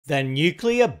The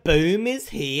nuclear boom is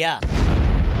here.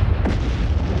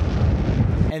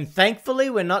 And thankfully,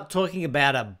 we're not talking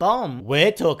about a bomb.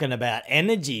 We're talking about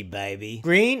energy, baby.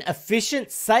 Green, efficient,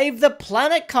 save the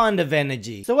planet kind of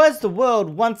energy. So as the world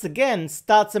once again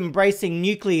starts embracing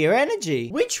nuclear energy,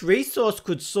 which resource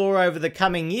could soar over the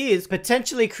coming years,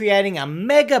 potentially creating a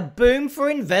mega boom for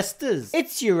investors?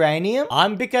 It's uranium.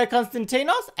 I'm Biko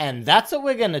Konstantinos, and that's what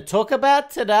we're going to talk about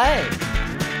today.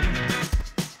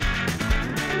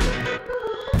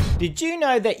 Did you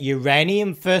know that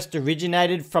uranium first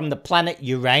originated from the planet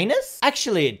Uranus?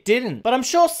 Actually, it didn't, but I'm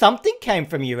sure something came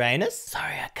from Uranus.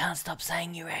 Sorry, I can't stop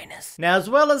saying Uranus. Now, as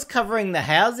well as covering the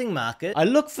housing market, I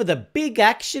look for the big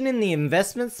action in the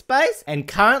investment space, and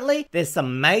currently, there's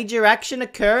some major action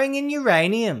occurring in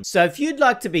uranium. So if you'd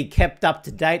like to be kept up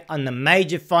to date on the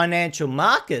major financial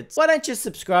markets, why don't you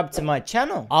subscribe to my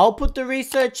channel? I'll put the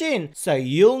research in so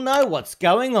you'll know what's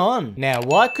going on. Now,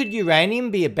 why could uranium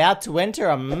be about to enter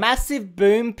a massive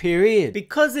boom period?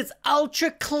 Because it's ultra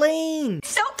clean.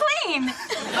 So clean!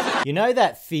 You know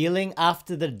that feeling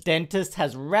after the dentist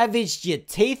has ravaged your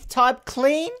teeth type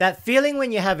clean? That feeling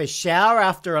when you have a shower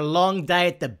after a long day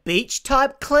at the beach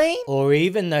type clean? Or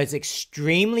even those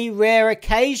extremely rare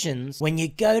occasions when you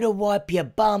go to wipe your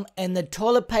bum and the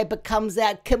toilet paper comes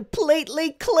out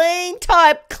completely clean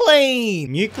type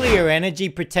clean. Nuclear energy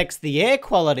protects the air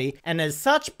quality and as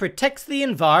such protects the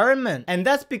environment. And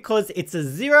that's because it's a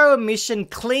zero emission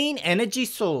clean energy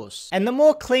source. And the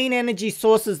more clean energy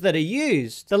sources that are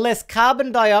used, the less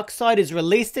carbon dioxide is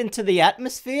released into the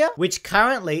atmosphere, which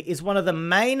currently is one of the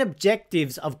main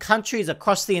objectives of countries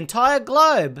across the entire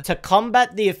globe to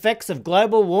combat the effects of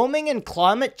global warming and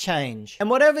climate change. And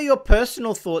whatever your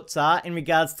personal thoughts are in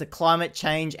regards to climate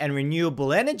change and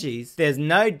renewable energies, there's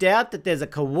no doubt that there's a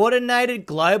coordinated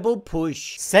global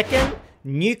push. Second,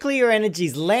 nuclear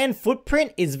energy's land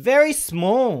footprint is very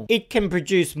small. It can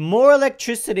produce more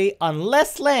electricity on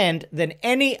less land than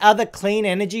any other clean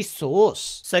energy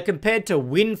source. So compared to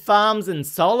wind farms and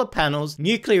solar panels,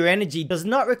 nuclear energy does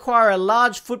not require a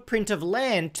large footprint of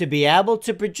land to be able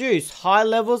to produce high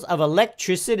levels of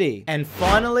electricity. And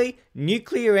finally,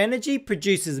 nuclear energy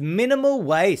produces minimal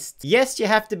waste. Yes, you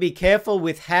have to be careful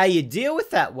with how you deal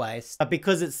with that waste, but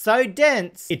because it's so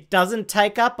dense, it doesn't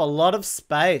take up a lot of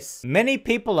space. Many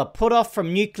people are put off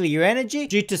from nuclear energy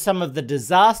due to some of the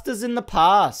disasters in the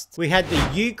past. We had the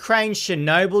Ukraine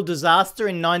Chernobyl disaster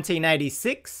in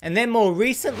 1986, and then more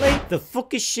recently, the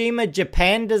Fukushima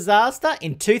Japan disaster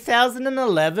in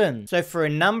 2011. So for a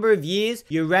number of years,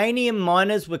 uranium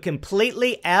miners were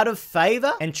completely out of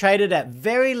favor and traded at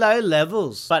very low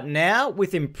levels. But now,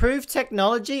 with improved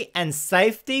technology and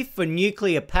safety for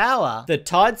nuclear power, the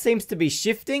tide seems to be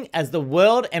shifting as the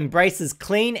world embraces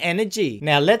clean energy.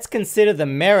 Now let's consider the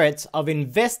merits of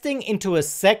investing into a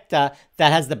sector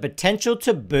that has the potential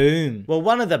to boom. Well,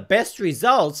 one of the best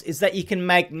results is that you can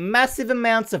make massive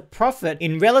amounts of profit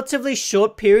in relatively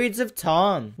short periods of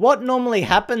time. What normally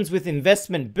happens with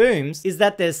investment booms is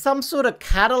that there's some sort of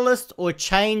catalyst or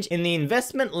change in the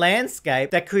investment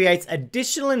landscape that creates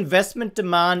additional investment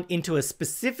demand into a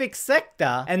specific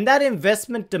sector, and that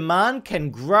investment demand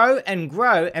can grow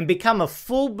and become a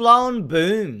full-blown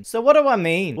boom. So what do I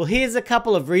mean? Well, here's a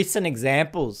couple of recent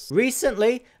examples.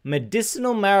 Recently,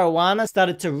 medicinal marijuana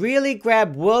started to really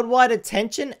grab worldwide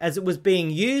attention as it was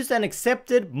being used and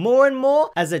accepted more and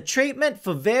more as a treatment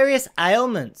for various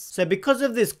ailments. So because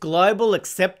of this global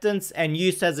acceptance and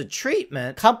use as a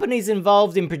treatment, companies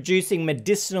involved in producing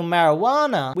medicinal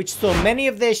marijuana, which saw many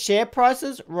of their share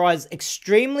prices rise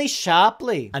extremely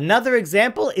sharply. Another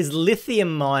example is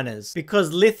lithium miners,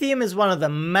 because lithium is one of the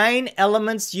main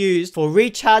elements used for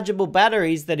rechargeable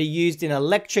batteries that are used in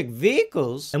electric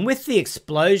vehicles, and with the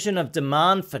explosion of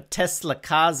demand for Tesla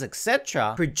cars,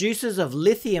 etc., producers of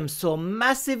lithium saw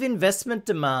massive investment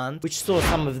demand, which saw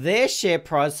some of their share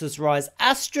prices rise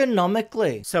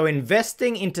astronomically. So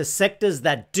investing into sectors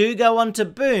that do go on to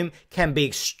boom can be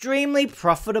extremely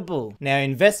profitable. Now,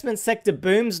 investment sector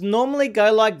booms normally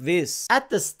go like this. At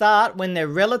the start, when they're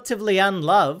relatively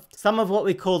unloved, some of what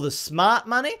we call the smart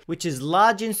money, which is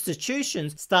large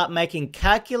institutions, start making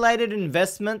calculated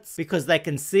investments because they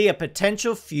can see a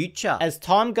potential future. As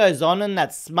time goes on and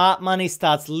that smart money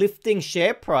starts lifting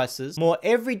share prices, more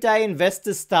everyday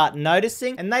investors start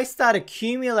noticing and they start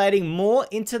accumulating more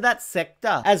into that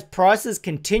sector. As prices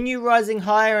continue rising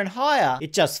higher and higher,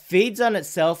 it just feeds on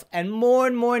itself and more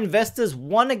investors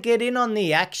want to get in on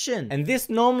the action. And this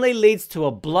normally leads to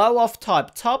a blow off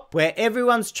type top where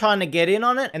everyone's trying to get in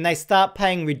on it and they start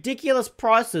paying ridiculous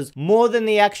prices more than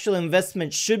the actual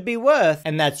investment should be worth,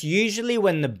 and that's usually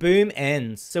when the boom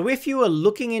ends. So if you are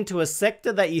looking into a sector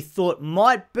sector that you thought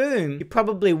might boom, you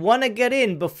probably want to get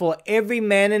in before every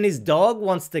man and his dog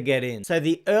wants to get in. So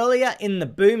the earlier in the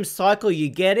boom cycle you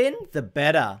get in, the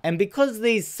better. And because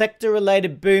these sector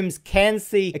related booms can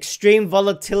see extreme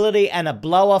volatility and a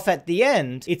blow off at the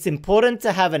end, it's important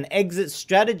to have an exit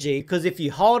strategy, because if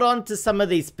you hold on to some of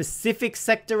these specific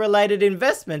sector related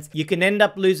investments, you can end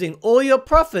up losing all your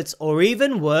profits or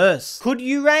even worse. Could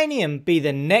uranium be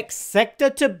the next sector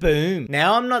to boom?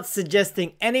 Now, I'm not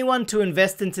suggesting anyone to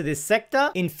invest into this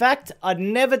sector. In fact, I'd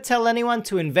never tell anyone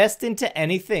to invest into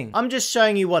anything. I'm just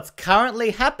showing you what's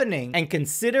currently happening and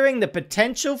considering the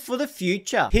potential for the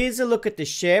future. Here's a look at the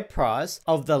share price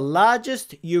of the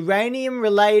largest uranium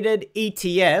related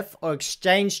ETF or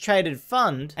exchange traded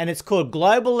fund, and it's called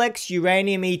Global X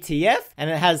Uranium ETF, and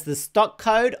it has the stock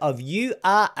code of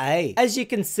URA. As you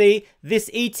can see, this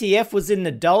ETF was in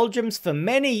the doldrums for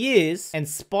many years and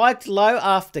spiked low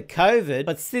after COVID,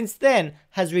 but since then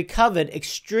has recovered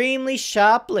extremely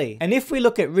sharply. And if we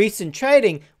look at recent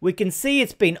trading, we can see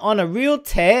it's been on a real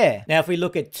tear. Now, if we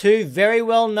look at two very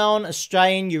well-known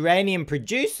Australian uranium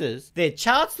producers, their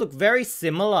charts look very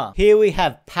similar. Here we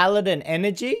have Paladin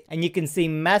Energy, and you can see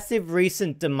massive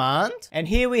recent demand. And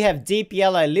here we have Deep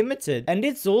Yellow Limited, and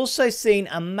it's also seen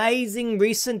amazing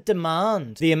recent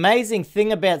demand. The amazing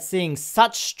thing about seeing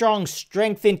such strong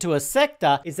strength into a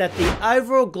sector is that the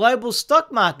overall global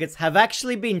stock markets have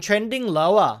actually been trending lower.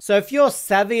 So if you're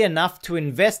savvy enough to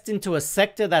invest into a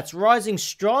sector that's rising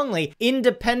strongly,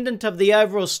 independent of the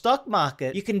overall stock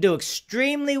market, you can do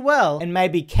extremely well and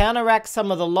maybe counteract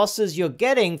some of the losses you're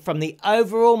getting from the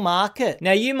overall market.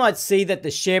 Now, you might see that the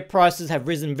share prices have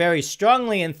risen very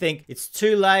strongly and think it's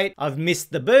too late, I've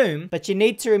missed the boom, but you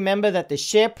need to remember that the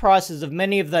share prices of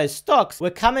many of those stocks were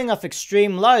coming off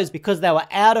extreme lows because they were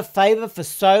out of favor for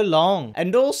so long.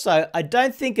 And also, I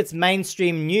don't think it's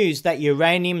mainstream news that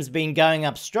uranium's been going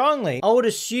up strongly. I would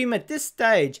assume at this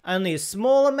stage only a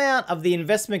small amount of the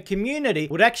investment community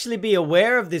would actually be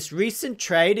aware of this recent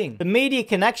trading. The media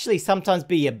can actually sometimes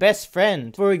be your best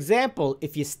friend. For example,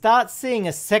 if you start seeing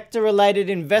a sector related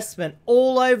investment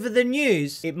all over the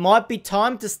news, it might be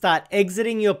time to start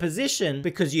exiting your position,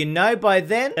 because you know by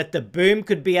then that the boom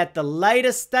could be at the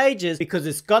later stages because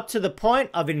it's got to the point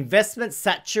of investment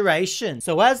saturation.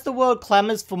 So as the world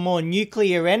clamors for more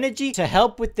nuclear energy to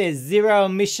help with their zero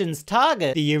emissions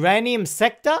target, the uranium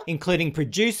sector, including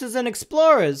producers and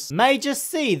explorers, may just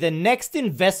see the next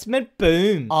investment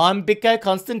boom. I'm Biko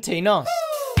Konstantinos.